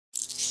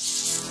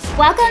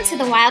Welcome to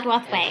the Wilde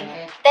Wealth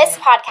Way. This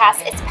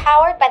podcast is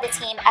powered by the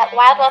team at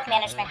Wilde Wealth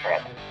Management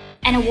Group,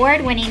 an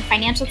award-winning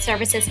financial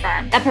services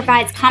firm that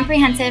provides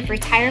comprehensive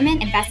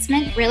retirement,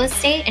 investment, real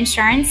estate,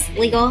 insurance,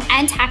 legal,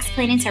 and tax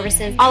planning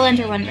services all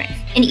under one roof.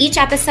 In each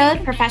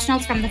episode,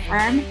 professionals from the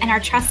firm and our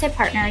trusted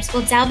partners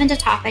will delve into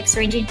topics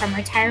ranging from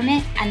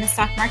retirement and the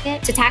stock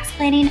market to tax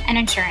planning and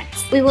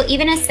insurance. We will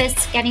even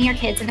assist getting your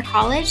kids into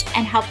college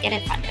and help get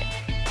it funded.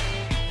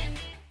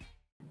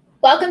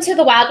 Welcome to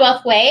the Wilde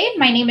Wealth Way.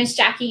 My name is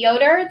Jackie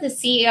Yoder, the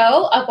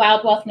CEO of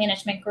Wilde Wealth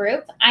Management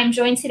Group. I'm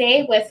joined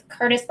today with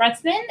Kirtus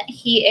Brutsman.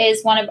 He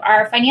is one of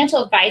our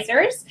financial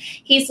advisors.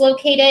 He's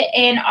located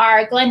in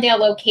our Glendale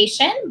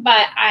location,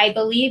 but I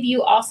believe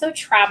you also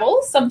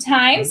travel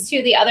sometimes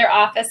to the other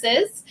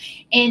offices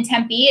in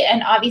Tempe,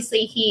 and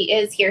obviously he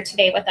is here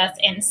today with us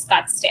in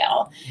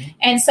Scottsdale.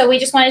 And so we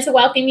just wanted to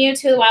welcome you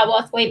to the Wilde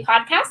Wealth Way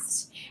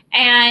podcast.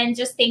 And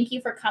just thank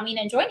you for coming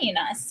and joining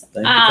us.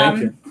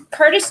 Thank you.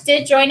 Kirtus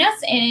did join us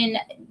in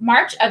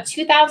March of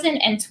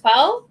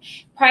 2012.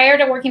 Prior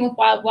to working with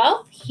Wilde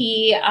Wealth,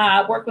 he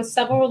worked with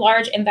several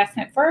large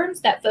investment firms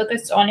that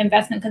focused on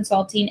investment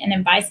consulting and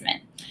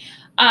advisement.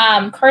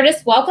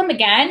 Kirtus, welcome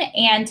again,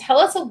 and tell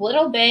us a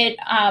little bit,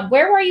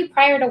 where were you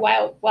prior to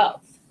Wilde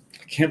Wealth?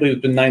 I can't believe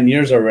it's been 9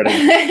 years already.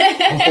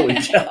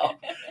 Holy cow.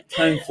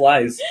 Time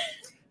flies.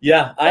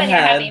 Yeah, You're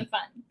having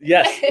fun.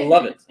 Yes, I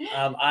love it.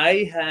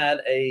 I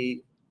had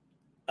a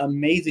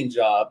amazing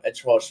job at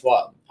Charles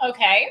Schwab.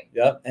 Okay.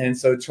 Yep. And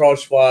so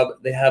Charles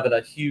Schwab, they have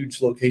a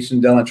huge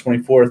location down on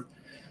 24th.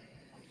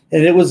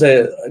 And it was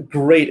a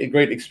great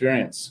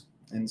experience.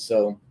 And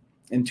so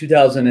in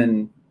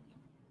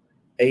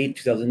 2008,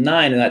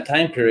 2009, in that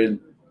time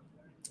period,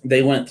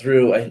 they went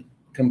through a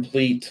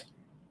complete,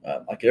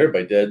 like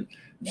everybody did,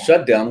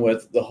 shutdown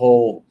with the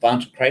whole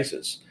financial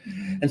crisis.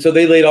 And so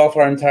they laid off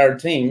our entire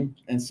team.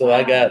 And so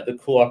I got the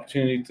cool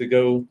opportunity to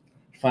go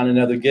find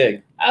another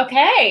gig.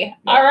 Okay.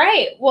 Yeah. All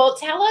right. Well,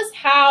 tell us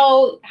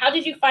how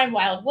did you find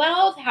Wilde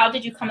Wealth? How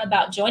did you come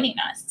about joining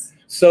us?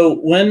 So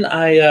when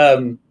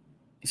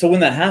when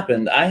that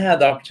happened, I had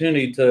the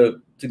opportunity to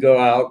go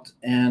out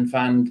and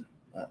find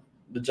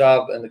the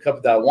job and the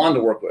company that I wanted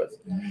to work with.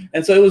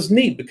 And so it was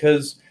neat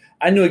because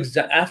I knew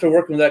after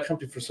working with that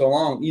company for so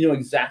long, you know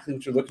exactly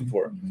what you're looking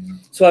for.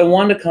 So I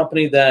wanted a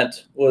company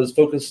that was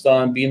focused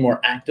on being more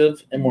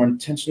active and more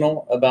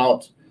intentional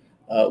about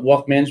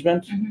wealth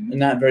management and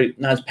not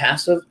as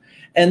passive,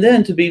 and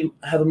then to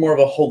have more of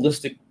a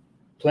holistic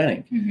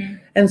planning.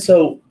 And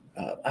so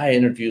I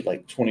interviewed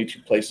like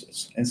 22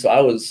 places, and so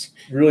I was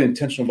really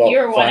intentional about.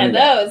 You're one of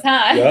those,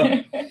 huh?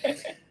 Yeah.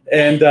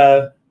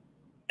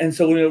 And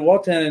so when we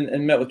walked in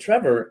and met with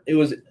Trevor, it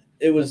was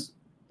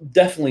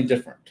definitely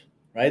different.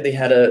 Right, they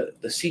had the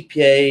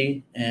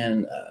CPA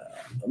and a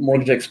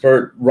mortgage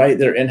expert right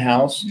there in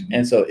house,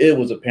 and so it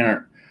was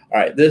apparent. All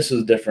right, this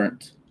is a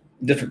different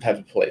type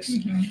of place.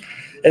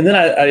 And then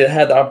I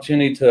had the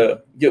opportunity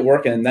to get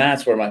working, and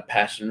that's where my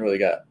passion really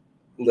got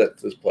lit.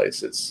 This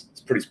place, it's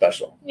pretty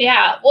special.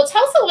 Yeah, well,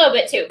 tell us a little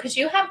bit too, because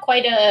you have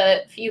quite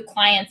a few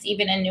clients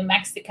even in New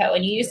Mexico,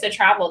 and you used to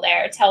travel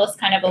there. Tell us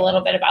kind of a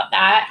little bit about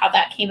that, how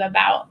that came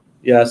about.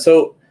 Yeah,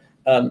 so.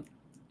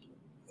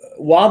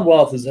 Wilde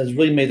Wealth has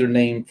really made their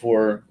name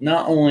for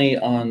not only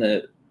on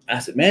the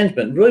asset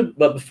management, really,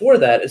 but before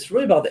that, it's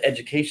really about the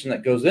education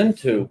that goes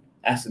into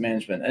asset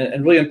management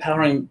and really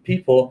empowering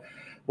people,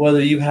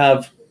 whether you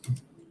have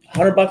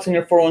 $100 in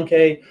your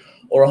 401k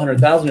or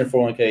 100,000 in your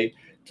 401k,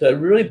 to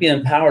really be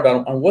empowered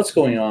on what's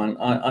going on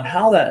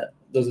how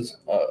those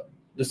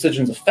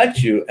decisions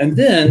affect you, and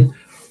then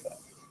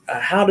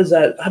how do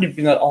you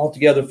bring that all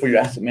together for your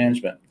asset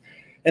management.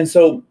 And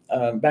so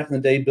back in the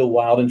day, Bill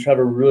Wilde and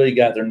Trevor really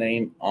got their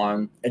name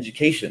on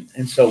education.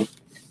 And so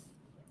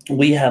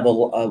we have a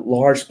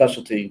large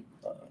specialty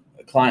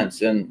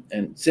clients in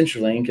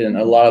CenturyLink and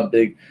a lot of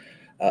big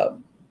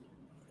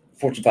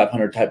Fortune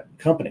 500 type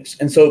companies.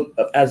 And so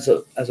as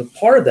a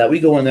part of that, we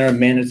go in there and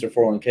manage their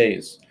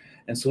 401ks.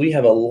 And so we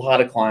have a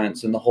lot of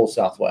clients in the whole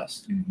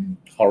Southwest,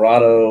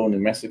 Colorado, New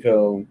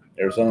Mexico,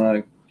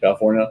 Arizona,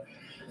 California.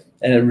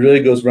 And it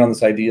really goes around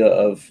this idea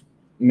of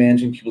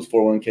managing people's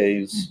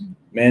 401ks,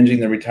 managing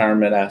their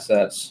retirement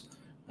assets,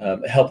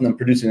 helping them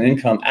produce an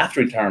income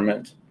after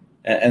retirement,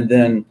 and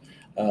then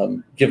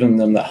giving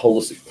them that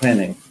holistic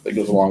planning that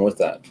goes along with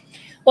that.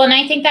 Well, and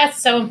I think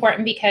that's so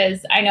important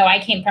because I know I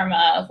came from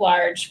a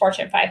large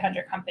Fortune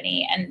 500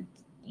 company, and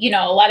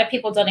a lot of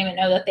people don't even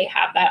know that they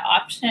have that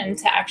option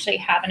to actually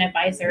have an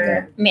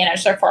advisor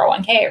manage their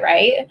 401k,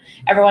 right?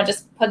 Everyone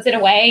just puts it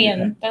away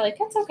and they're like,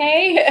 it's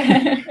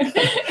okay.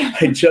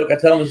 I joke, I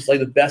tell them it's like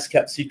the best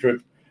kept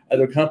secret at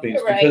their companies,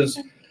 because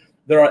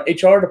their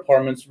HR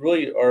departments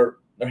really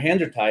their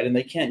hands are tied and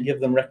they can't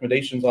give them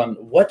recommendations on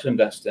what to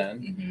invest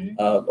in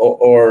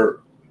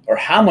or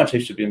how much they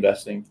should be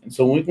investing. And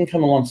so when we can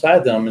come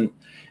alongside them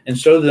and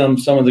show them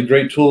some of the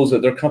great tools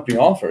that their company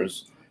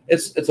offers,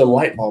 it's a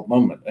light bulb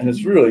moment, and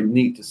it's really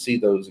neat to see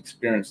those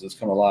experiences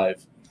come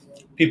alive.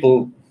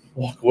 People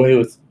walk away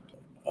with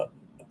a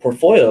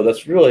portfolio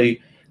that's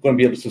really going to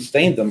be able to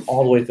sustain them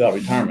all the way throughout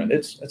retirement.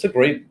 It's a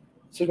great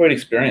it's a great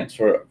experience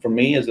for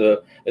me as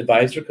a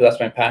advisor, because that's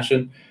my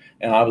passion,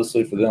 and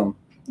obviously for them.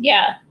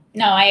 Yeah,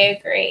 no, I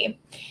agree.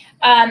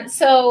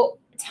 So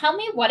tell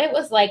me what it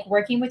was like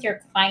working with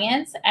your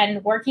clients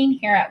and working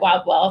here at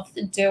Wilde Wealth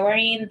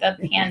during the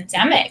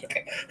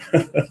pandemic.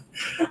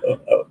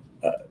 The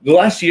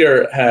last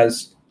year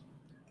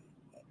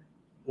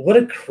what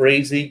a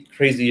crazy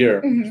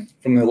year,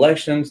 from the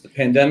elections, the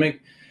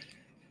pandemic,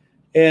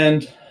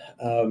 and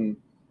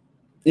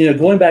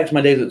going back to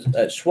my days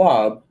at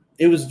Schwab,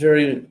 it was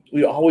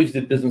we always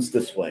did business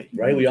this way,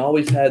 right? We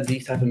always had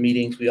these type of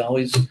meetings. We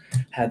always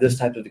had this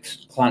type of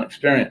client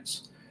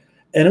experience.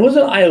 And it was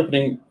an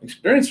eye-opening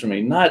experience for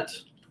me, not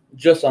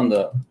just on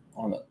the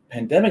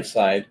pandemic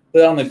side,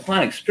 but on the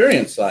client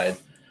experience side,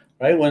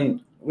 right?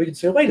 When we could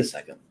say, wait a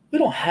second, we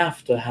don't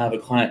have to have a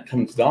client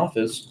come to the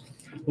office.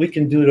 We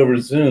can do it over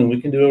Zoom. We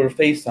can do it over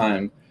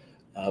FaceTime.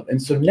 And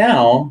so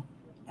now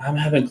I'm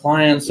having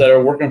clients that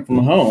are working from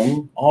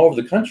home all over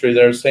the country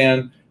that are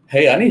saying,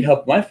 hey, I need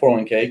help with my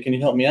 401k. Can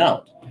you help me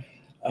out?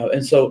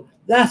 And so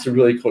that's a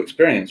really cool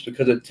experience,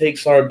 because it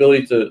takes our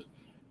ability to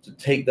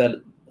take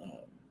that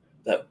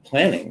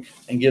planning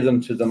and give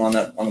them to them on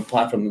the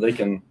platform that they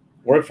can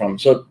work from.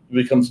 So it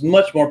becomes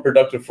much more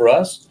productive for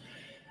us.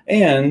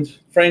 And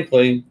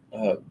frankly,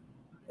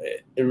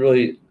 it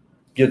really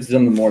gives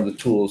them the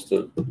tools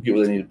to get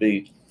where they need to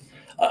be.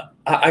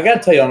 I got to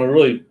tell you, on a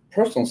really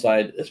personal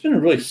side, it's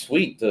been really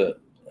sweet.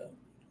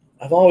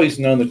 I've always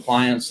known the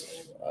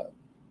clients.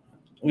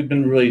 We've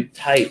been really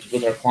tight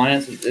with our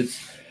clients. It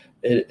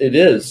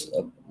is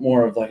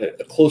more of like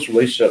a close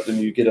relationship than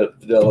you get at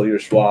Fidelity or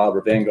Schwab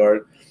or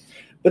Vanguard.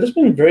 But it's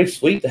been very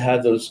sweet to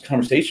have those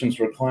conversations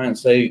where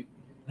clients say,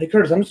 hey,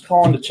 Kirtus, I'm just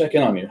calling to check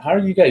in on you. How are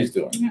you guys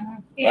doing?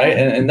 Yeah. Right?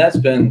 And that's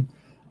been,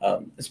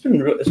 it's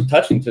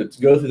touching to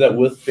go through that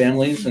with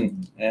families,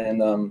 and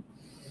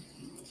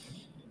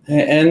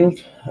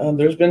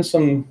there's been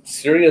some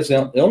serious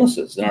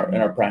illnesses in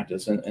our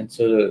practice. And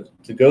so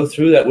to go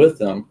through that with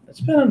them,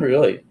 it's been a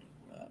really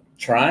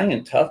trying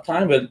and tough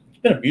time, but it's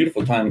been a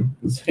beautiful time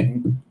the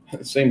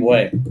same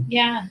way.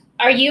 Yeah.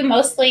 Are you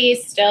mostly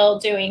still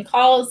doing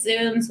calls,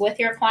 Zooms with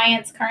your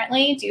clients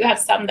currently? Do you have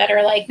some that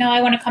are like, no,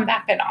 I want to come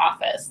back in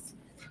office?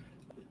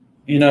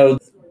 For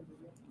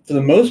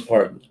the most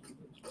part,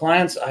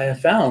 clients I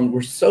have found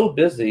were so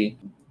busy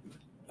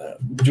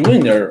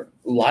doing their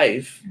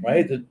life,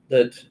 right, that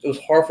it was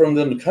hard for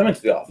them to come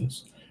into the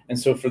office. And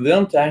so for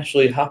them to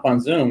actually hop on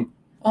Zoom,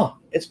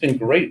 it's been a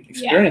great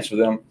experience for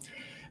them.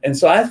 And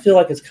so I feel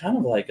like it's kind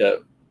of like a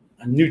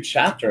new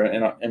chapter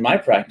in my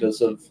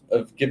practice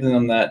of giving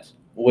them that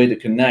way to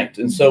connect.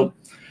 And so,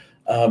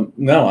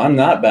 no, I'm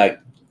not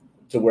back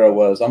to where I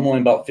was. I'm only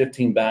about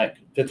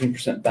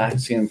 15% back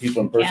seeing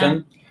people in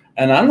person. Yeah.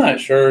 And I'm not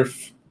sure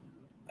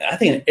I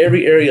think in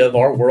every area of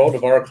our world,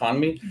 of our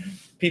economy,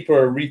 people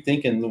are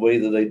rethinking the way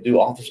that they do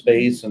office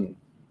space and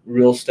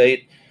real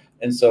estate.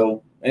 And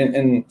so,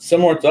 and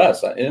similar to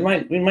us,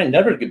 we might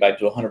never get back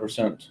to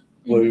 100%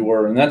 where we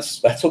were. And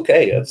that's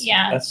okay.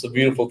 That's the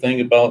beautiful thing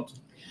about.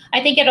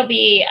 I think it'll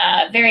be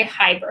very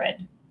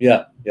hybrid.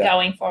 Yeah.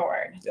 Going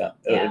forward. Yeah.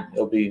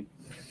 It'll be,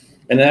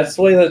 and that's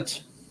the way that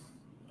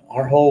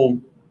our whole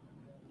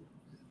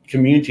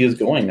community is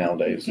going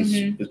nowadays.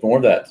 It's more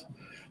of that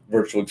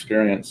virtual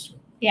experience.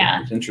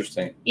 Yeah. It's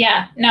interesting.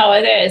 Yeah. No,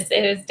 it is.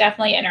 It is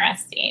definitely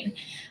interesting.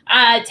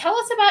 Tell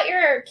us about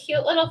your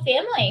cute little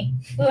family.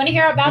 We want to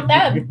hear about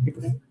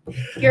them.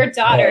 Your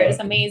daughter is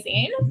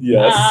amazing.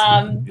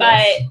 Yes.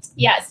 But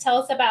yes, tell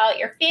us about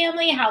your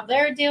family, how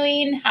they're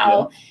doing,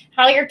 how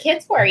your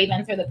kids were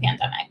even through the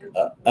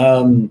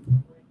pandemic.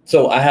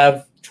 So I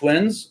have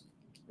twins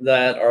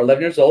that are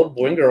 11 years old,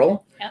 boy and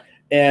girl,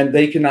 and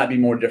they cannot be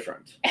more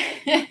different.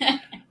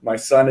 My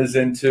son is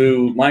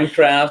into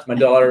Minecraft. My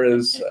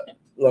daughter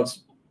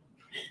loves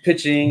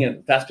pitching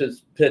and fast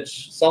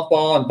pitch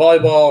softball and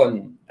volleyball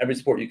and every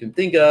sport you can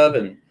think of.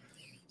 And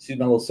she's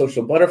my little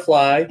social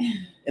butterfly.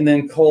 And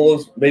then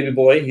Cole's baby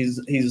boy,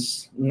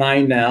 he's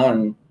 9 now,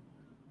 and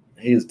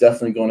he is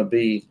definitely going to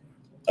be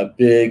a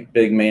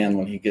big man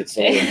when he gets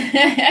older.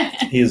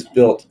 He is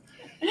built.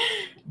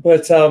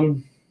 But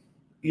a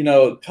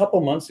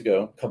couple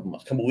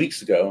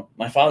weeks ago,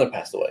 my father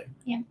passed away.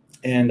 Yeah.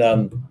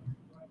 And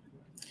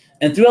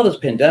throughout this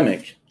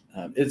pandemic,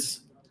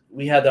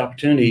 we had the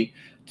opportunity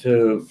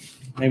to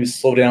maybe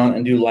slow down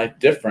and do life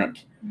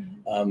different,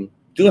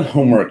 doing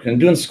homework and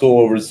doing school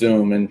over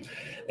Zoom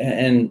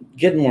and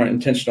getting more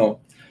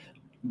intentional.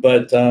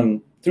 But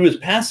through his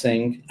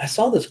passing, I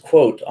saw this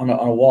quote on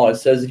a wall. It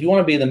says, if you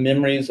want to be the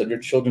memories of your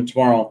children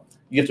tomorrow,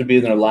 you have to be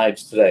in their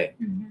lives today.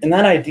 And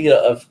that idea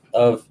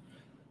of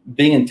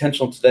being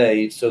intentional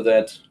today so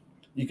that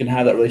you can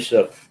have that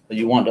relationship that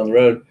you want down the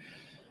road,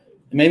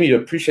 it made me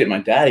appreciate my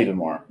dad even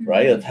more,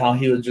 right? Of how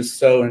he was just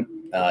so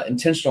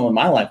intentional in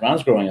my life when I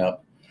was growing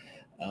up.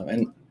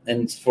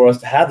 And for us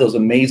to have those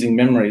amazing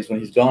memories when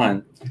he's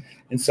gone.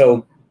 And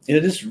so it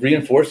just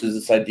reinforces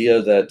this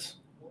idea that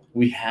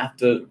we have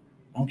to,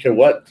 I don't care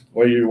whether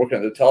you're working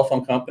at the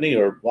telephone company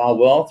or Wilde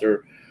Wealth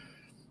or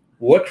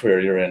what career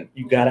you're in,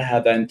 you got to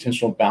have that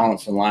intentional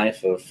balance in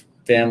life of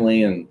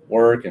family and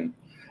work.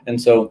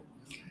 And so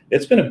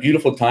it's been a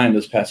beautiful time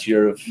this past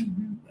year of,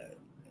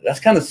 that's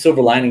kind of the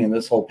silver lining in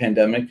this whole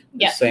pandemic.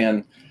 Yeah.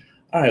 Saying,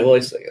 all right, well,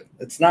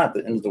 it's not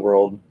the end of the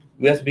world.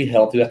 We have to be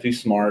healthy, we have to be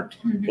smart,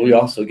 but we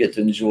also get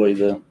to enjoy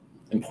the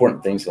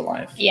important things in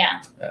life.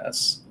 Yeah.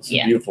 It's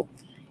beautiful.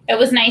 It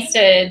was nice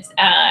to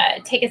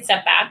take a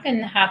step back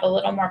and have a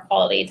little more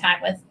quality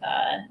time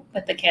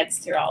with the kids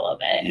through all of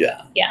it.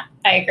 Yeah. Yeah,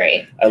 I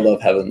agree. I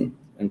love having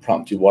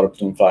impromptu water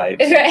balloon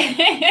fights.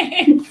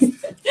 Right.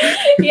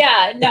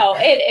 Yeah, no,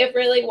 it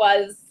really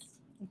was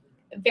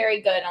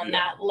very good on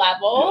that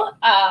level.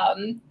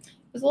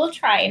 It was a little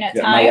trying at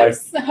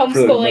times.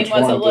 Homeschooling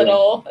was a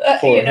little,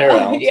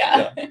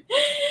 yeah.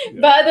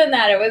 But other than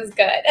that, it was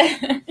good.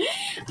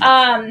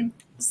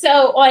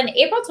 So on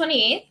April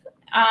 28th,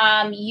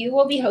 you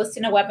will be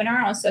hosting a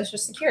webinar on Social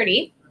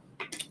Security,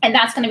 and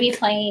that's going to be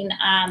playing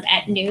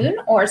at noon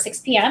or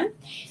 6 p.m.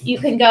 You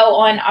can go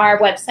on our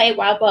website,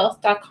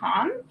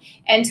 wildewealth.com,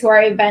 and to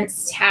our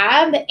events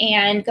tab,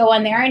 and go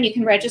on there, and you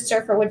can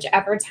register for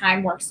whichever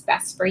time works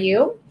best for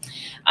you.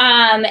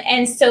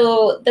 And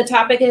so the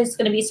topic is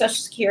going to be Social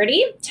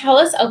Security. Tell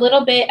us a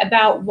little bit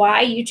about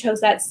why you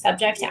chose that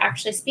subject to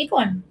actually speak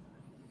on.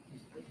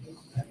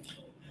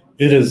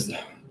 It is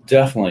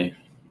definitely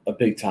a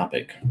big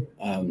topic.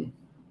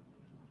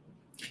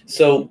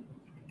 So,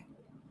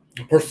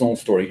 personal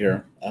story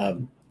here.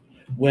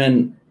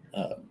 When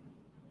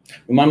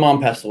my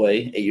mom passed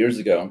away 8 years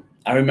ago,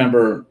 I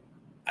remember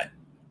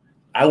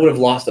I would have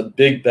lost a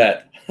big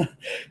bet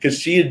because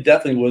she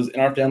definitely was, in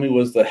our family,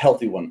 was the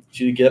healthy one.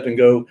 She'd get up and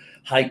go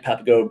hike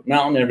Papago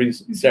Mountain every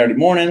Saturday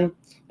morning.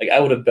 Like, I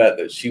would have bet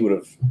that she would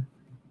have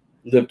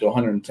lived to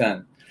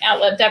 110.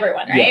 Outlived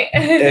everyone, right? Yeah.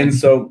 And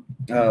so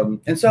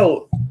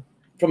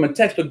from a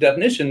textbook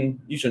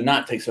definition, you should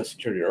not take Social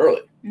Security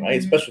early, right?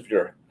 Especially if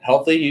you're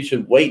healthy, you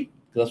should wait,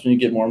 because that's when you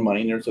get more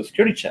money in your Social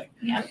Security check.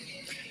 Yeah.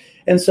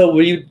 And so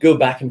we go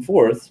back and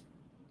forth.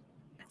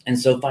 And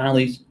so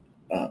finally,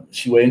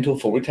 she waited until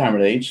full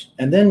retirement age.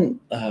 And then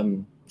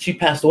she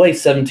passed away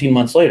 17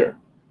 months later.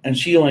 And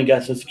she only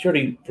got Social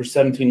Security for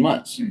 17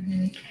 months.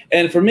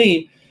 And for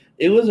me,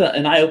 it was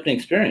an eye-opening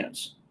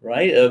experience,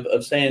 right?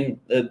 Of saying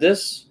that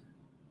this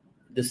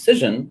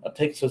decision of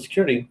taking Social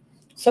Security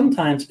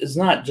sometimes is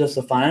not just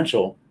a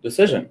financial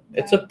decision.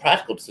 It's a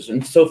practical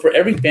decision. So for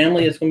every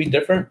family, it's going to be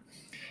different.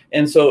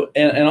 And so,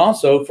 and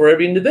also for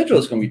every individual,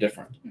 it's going to be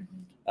different,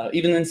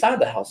 even inside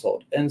the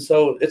household. And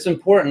so it's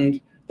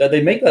important that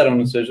they make that own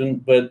decision,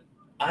 but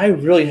I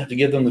really have to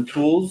give them the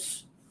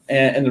tools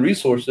and the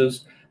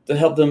resources to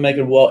help them make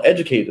a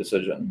well-educated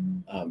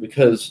decision,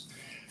 because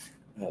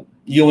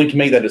you only can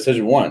make that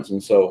decision once.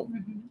 And so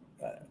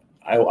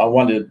I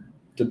wanted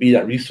to be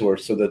that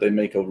resource so that they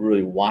make a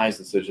really wise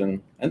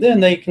decision, and then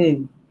they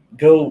can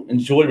go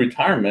enjoy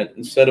retirement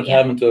instead of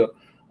having to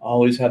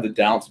always have the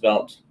doubts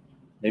about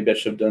maybe I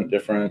should have done it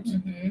different,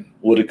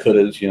 woulda,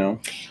 coulda, you know.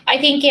 I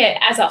think it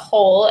as a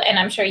whole, and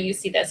I'm sure you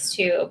see this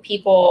too,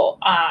 people,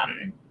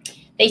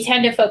 they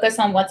tend to focus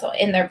on what's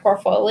in their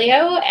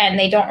portfolio, and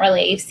they don't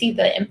really see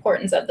the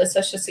importance of the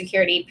Social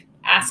Security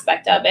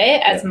aspect of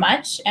it as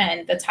much,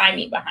 and the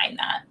timing behind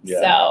that.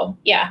 So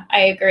yeah,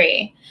 I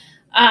agree.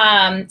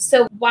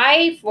 So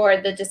why for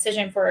the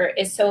decision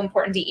is so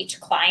important to each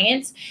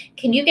client?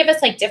 Can you give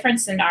us like different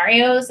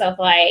scenarios of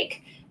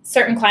like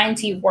certain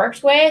clients you've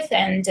worked with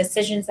and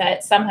decisions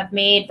that some have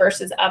made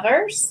versus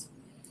others?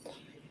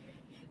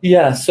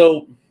 Yeah.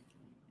 So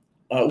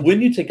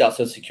when you take out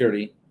Social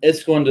Security,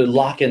 it's going to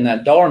lock in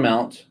that dollar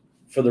amount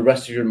for the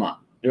rest of your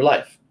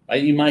life.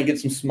 Right? You might get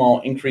some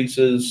small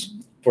increases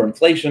for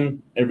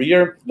inflation every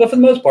year, but for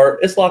the most part,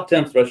 it's locked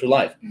in for the rest of your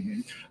life.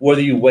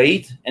 Whether you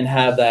wait and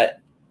have that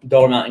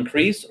dollar amount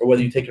increase, or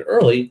whether you take it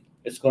early,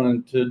 it's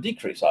going to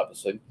decrease,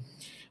 obviously.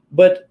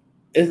 But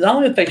it not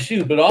only affects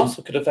you, but it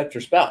also could affect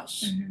your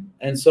spouse.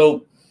 And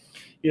so,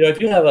 you know, if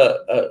you have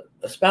a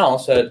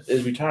spouse that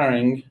is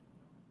retiring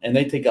and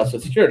they take out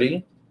Social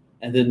Security,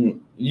 and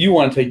then you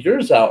want to take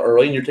yours out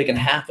early and you're taking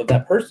half of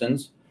that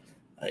person's,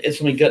 it's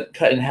going to get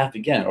cut in half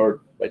again,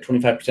 or by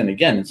 25%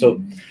 again. And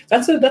so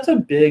that's a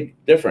big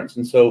difference.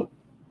 And so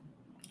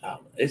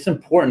it's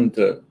important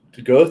to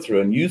go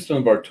through and use some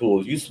of our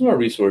tools, use some of our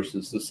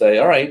resources to say,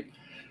 all right,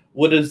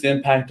 what is the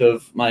impact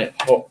of my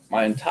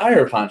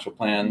entire financial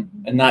plan,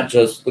 and not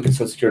just look at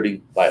Social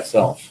Security by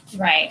itself.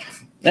 Right.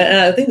 And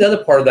I think the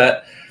other part of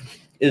that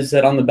is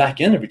that on the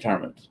back end of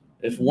retirement,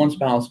 if one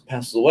spouse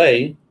passes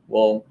away,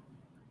 well,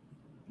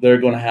 they're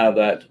going to have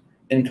that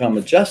income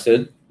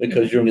adjusted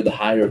because you're going to be the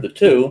higher of the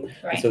two.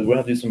 Right. And so we'll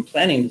have to do some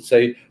planning to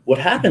say, what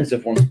happens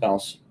if one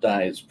spouse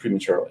dies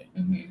prematurely?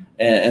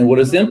 And what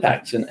is the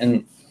impacts?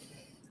 And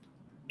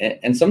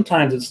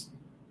sometimes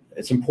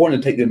it's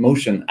important to take the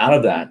emotion out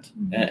of that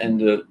and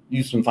to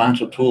use some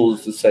financial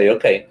tools to say,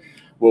 okay,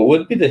 well, what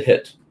would be the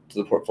hit to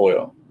the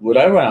portfolio? Would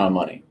I run out of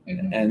money?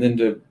 And then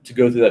to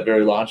go through that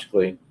very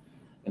logically.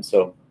 And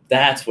so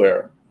that's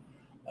where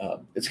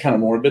it's kind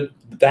of morbid.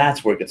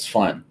 That's where it gets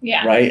fun.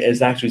 Yeah. Right?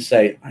 Is actually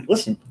say, all right,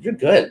 listen, you're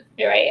good.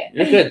 You're right.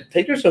 You're good.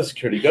 Take your Social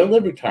Security. Go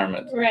live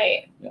retirement.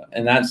 Right. Yeah.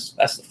 And that's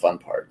the fun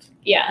part.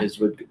 Yeah. Is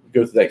we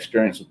go through that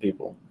experience with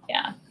people.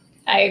 Yeah,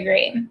 I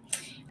agree.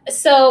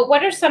 So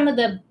what are some of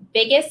the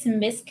biggest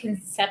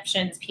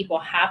misconceptions people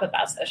have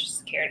about Social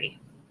Security?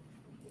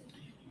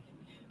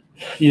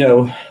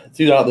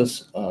 Throughout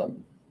this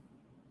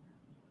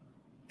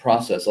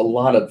process, a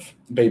lot of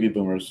baby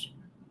boomers,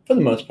 for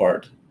the most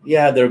part,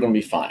 they're going to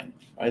be fine.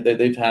 Right?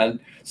 They've had,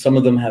 some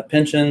of them have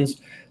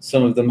pensions,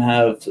 some of them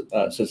have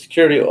Social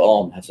Security,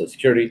 all of them have Social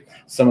Security,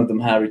 some of them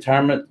have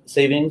retirement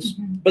savings,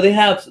 but they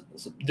have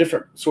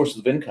different sources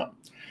of income.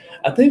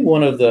 I think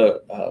one of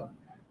the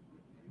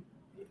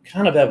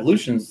kind of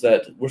evolutions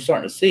that we're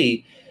starting to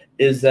see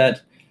is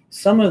that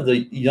some of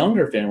the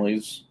younger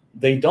families,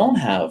 they don't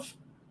have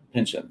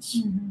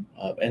pensions.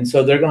 And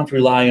so they're going to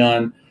rely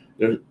on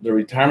their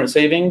retirement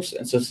savings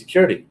and Social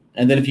Security.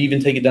 And then if you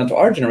even take it down to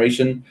our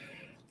generation,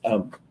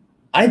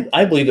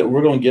 I believe that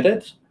we're going to get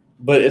it,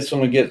 but it's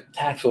going to get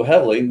taxed so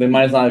heavily, they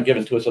might as not have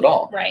given to us at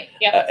all. Right.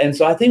 Yeah. And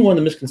so I think one of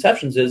the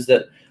misconceptions is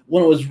that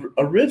when it was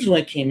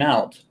originally came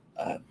out,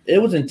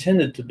 it was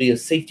intended to be a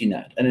safety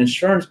net, an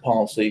insurance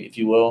policy, if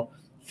you will,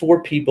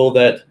 for people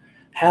that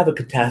have a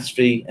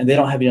catastrophe and they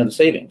don't have any other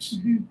savings,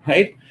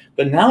 right?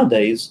 But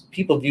nowadays,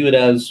 people view it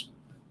as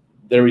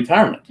their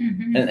retirement,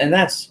 and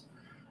that's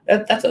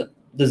a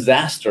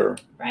disaster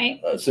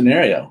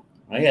scenario,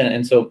 right?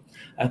 And so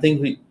I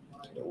think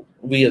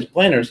we as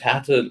planners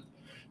have to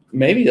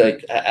maybe,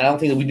 like, I don't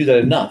think that we do that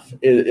enough.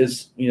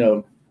 Is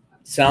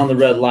sound the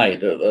red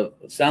light,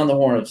 sound the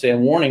horn of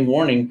saying,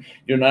 warning,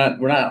 we're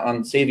not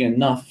on saving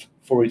enough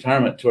for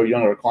retirement to our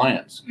younger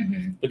clients,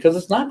 because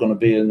it's not going to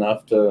be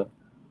enough to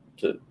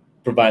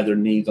provide their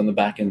needs on the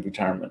back end of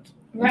retirement.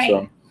 Right.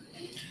 And so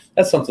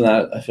that's something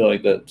that I feel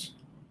like that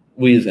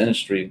we as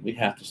industry, we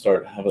have to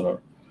start having a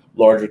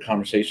larger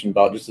conversation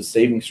about just the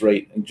savings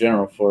rate in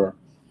general for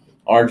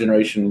our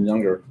generation and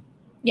younger.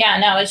 Yeah,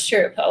 no, it's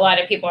true. A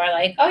lot of people are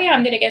like, "Oh yeah,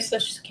 I'm going to get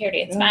Social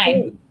Security. It's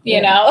fine,"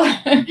 you know.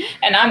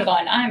 And I'm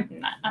going,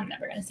 I'm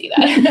never going to see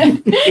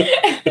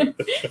that.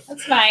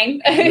 That's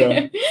fine.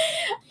 Yeah.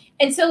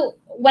 And so,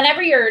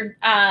 whenever you're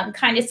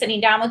kind of sitting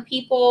down with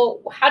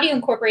people, how do you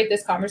incorporate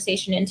this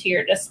conversation into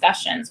your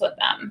discussions with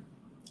them,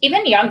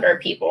 even younger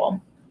people?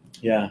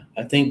 Yeah,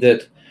 I think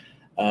that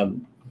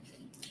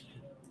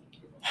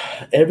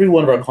every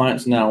one of our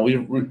clients now,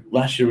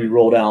 last year we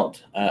rolled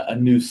out a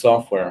new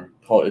software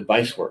called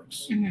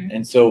AdviceWorks.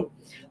 And so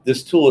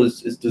this tool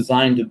is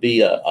designed to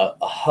be a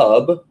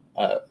hub,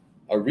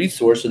 a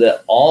resource so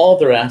that all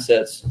their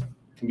assets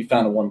can be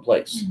found in one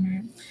place.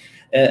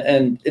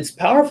 And it's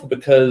powerful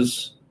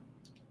because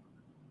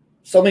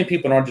so many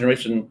people in our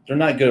generation, they're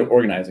not good at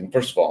organizing,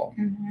 first of all.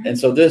 And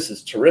so this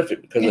is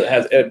terrific because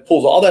it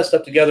pulls all that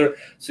stuff together.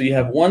 So you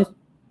have one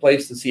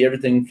place to see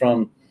everything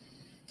from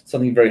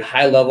something very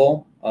high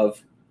level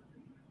of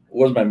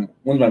what's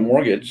my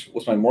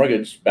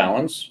mortgage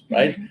balance,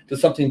 right? To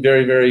something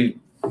very, very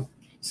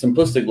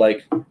simplistic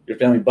like your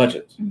family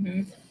budget.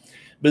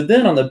 But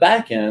then on the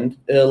back end,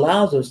 it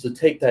allows us to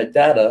take that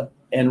data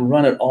and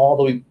run it all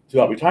the way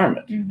throughout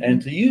retirement,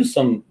 and to use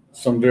some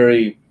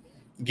very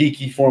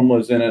geeky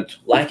formulas in it,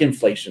 like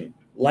inflation,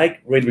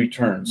 like rate of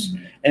returns,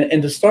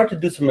 and to start to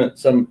do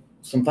some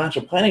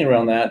financial planning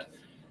around that.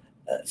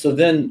 So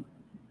then,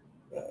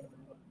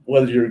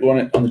 whether you're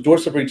going on the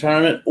doorstep of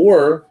retirement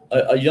or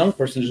a young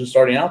person just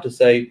starting out, to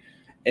say,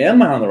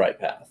 am I on the right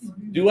path?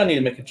 Do I need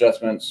to make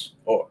adjustments?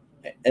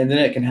 And then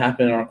it can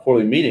happen in our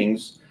quarterly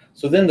meetings.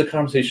 So then the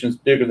conversation is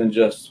bigger than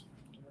just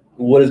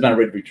what is my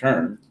rate of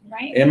return?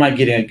 Right. Am I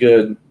getting a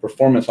good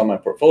performance on my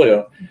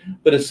portfolio?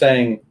 But it's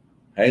saying,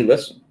 hey,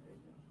 listen,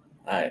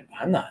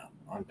 I'm not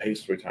on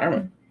pace for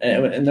retirement.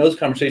 And those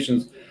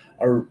conversations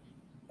are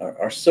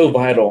so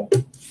vital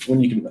when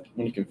you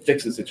can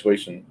fix the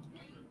situation.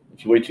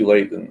 If you wait too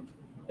late, then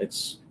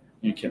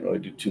you can't really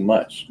do too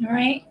much.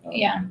 Right.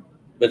 Yeah.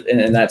 But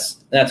and that's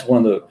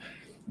one of the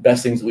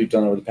best things that we've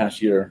done over the past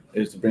year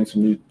is to bring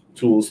some new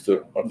tools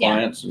to our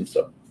clients and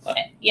stuff.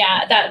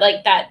 Yeah,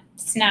 that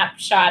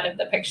snapshot of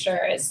the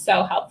picture is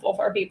so helpful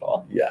for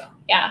people. Yeah.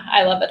 Yeah,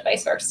 I love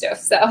AdviceWorks too.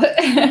 So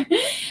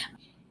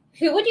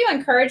who would you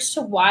encourage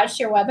to watch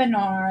your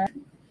webinar?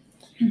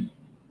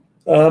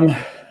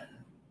 I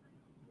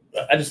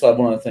just thought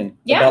one other thing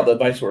about the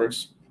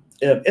AdviceWorks.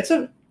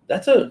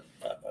 That's a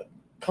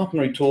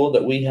complementary tool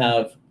that we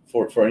have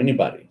for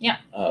anybody. Yeah.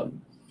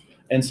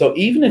 And so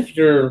even if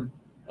you're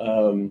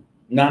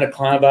not a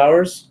client of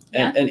ours,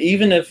 and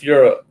even if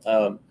you're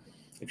a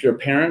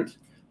parent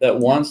that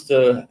wants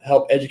to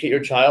help educate your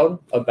child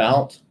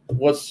about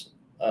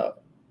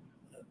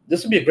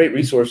this would be a great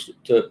resource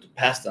to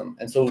pass them.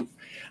 And so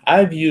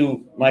I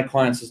view my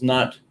clients as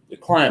not the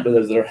client, but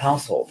as their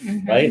household,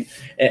 right?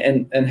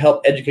 And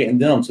help educating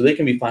them so they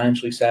can be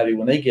financially savvy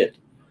when they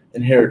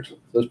inherit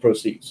those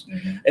proceeds.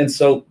 And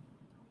so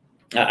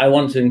I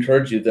wanted to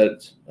encourage you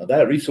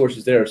that resource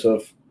is there.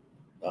 So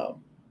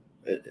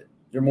if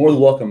you're more than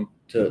welcome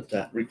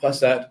to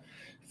request that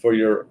for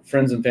your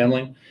friends and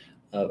family.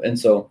 And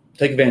so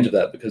take advantage of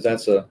that, because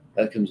that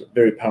becomes a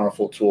very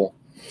powerful tool.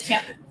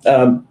 Yeah.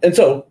 And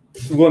so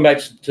going back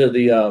to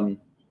the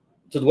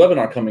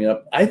webinar coming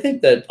up, I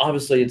think that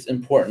obviously it's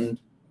important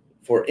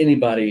for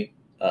anybody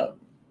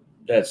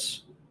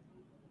that's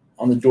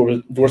on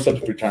the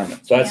doorstep of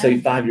retirement. So I'd say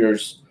 5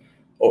 years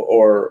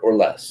or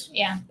less.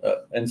 Yeah.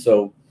 And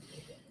so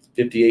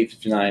 58,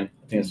 59, I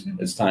think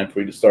it's time for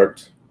you to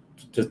start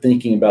to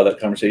thinking about that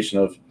conversation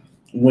of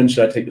when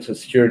should I take this to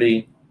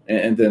security,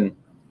 and then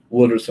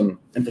what are some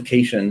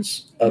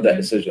implications of that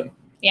decision.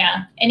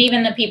 Yeah. And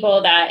even the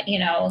people that,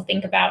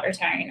 think about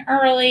retiring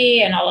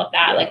early and all of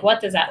that, like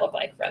what does that look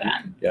like for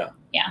them? Yeah,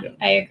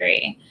 I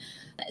agree.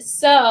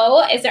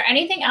 So is there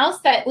anything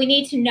else that we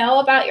need to know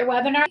about your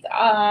webinar?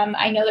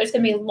 I know there's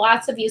going to be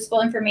lots of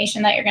useful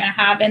information that you're going to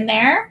have in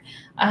there.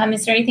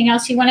 Is there anything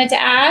else you wanted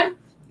to add?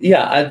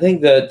 Yeah, I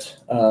think that,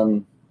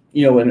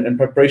 in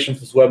preparation for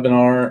this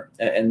webinar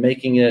and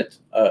making it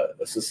a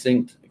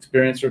succinct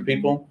experience for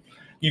people,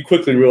 you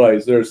quickly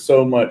realize there's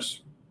so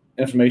much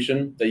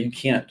information that you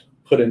can't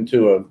put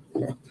into a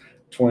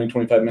 20,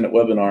 25-minute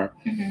webinar.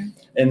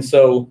 And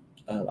so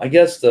I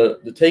guess the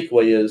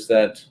takeaway is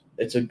that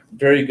it's a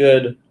very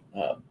good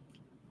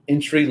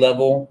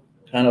entry-level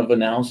kind of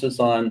analysis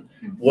on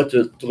what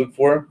to look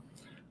for.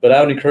 But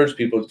I would encourage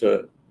people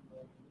the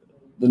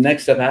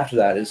next step after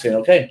that is saying,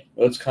 okay,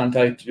 let's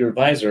contact your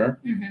advisor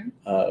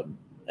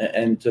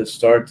and to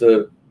start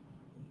to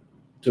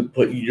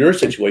put your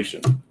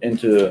situation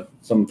into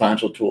some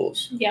financial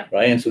tools,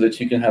 right? And so that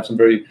you can have some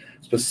very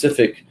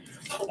specific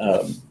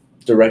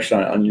direction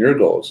on your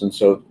goals. And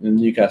so then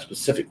you can have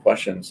specific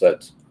questions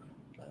that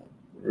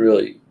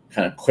really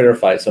kind of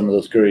clarify some of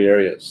those gray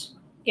areas.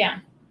 Yeah,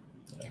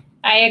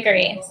 I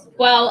agree.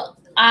 Well,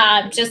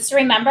 just to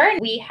remember,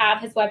 we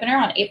have his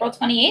webinar on April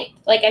 28th.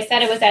 Like I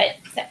said,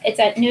 it's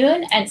at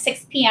noon and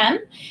 6 p.m.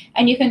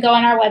 And you can go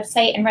on our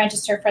website and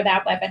register for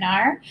that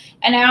webinar.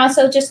 And I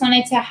also just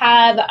wanted to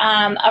have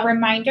a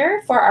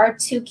reminder for our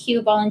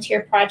 2Q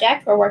volunteer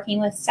project. We're working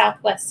with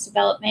Southwest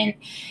Development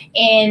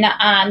in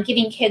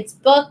giving kids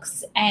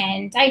books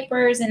and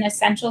diapers and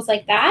essentials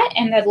like that.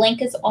 And the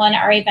link is on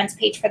our events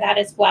page for that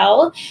as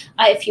well.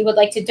 If you would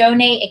like to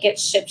donate, it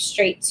gets shipped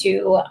straight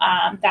to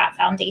that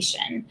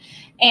foundation.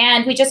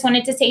 And we just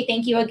wanted to say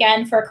thank you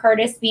again for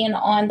Kirtus being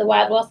on the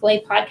Wilde Wealth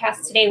Way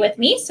podcast today with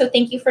me. So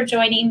thank you for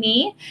joining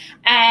me.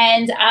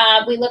 And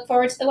we look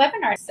forward to the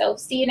webinar. So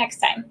see you next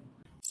time.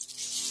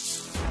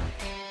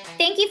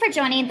 Thank you for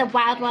joining the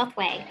Wilde Wealth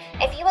Way.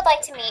 If you would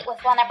like to meet with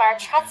one of our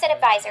trusted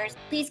advisors,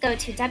 please go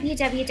to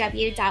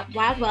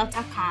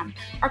www.wildewealth.com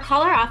or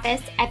call our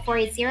office at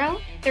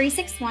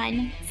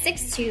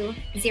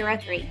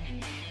 480-361-6203.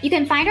 You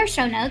can find our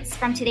show notes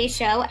from today's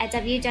show at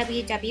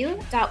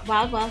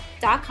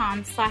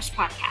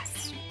www.wildewealth.com/podcast.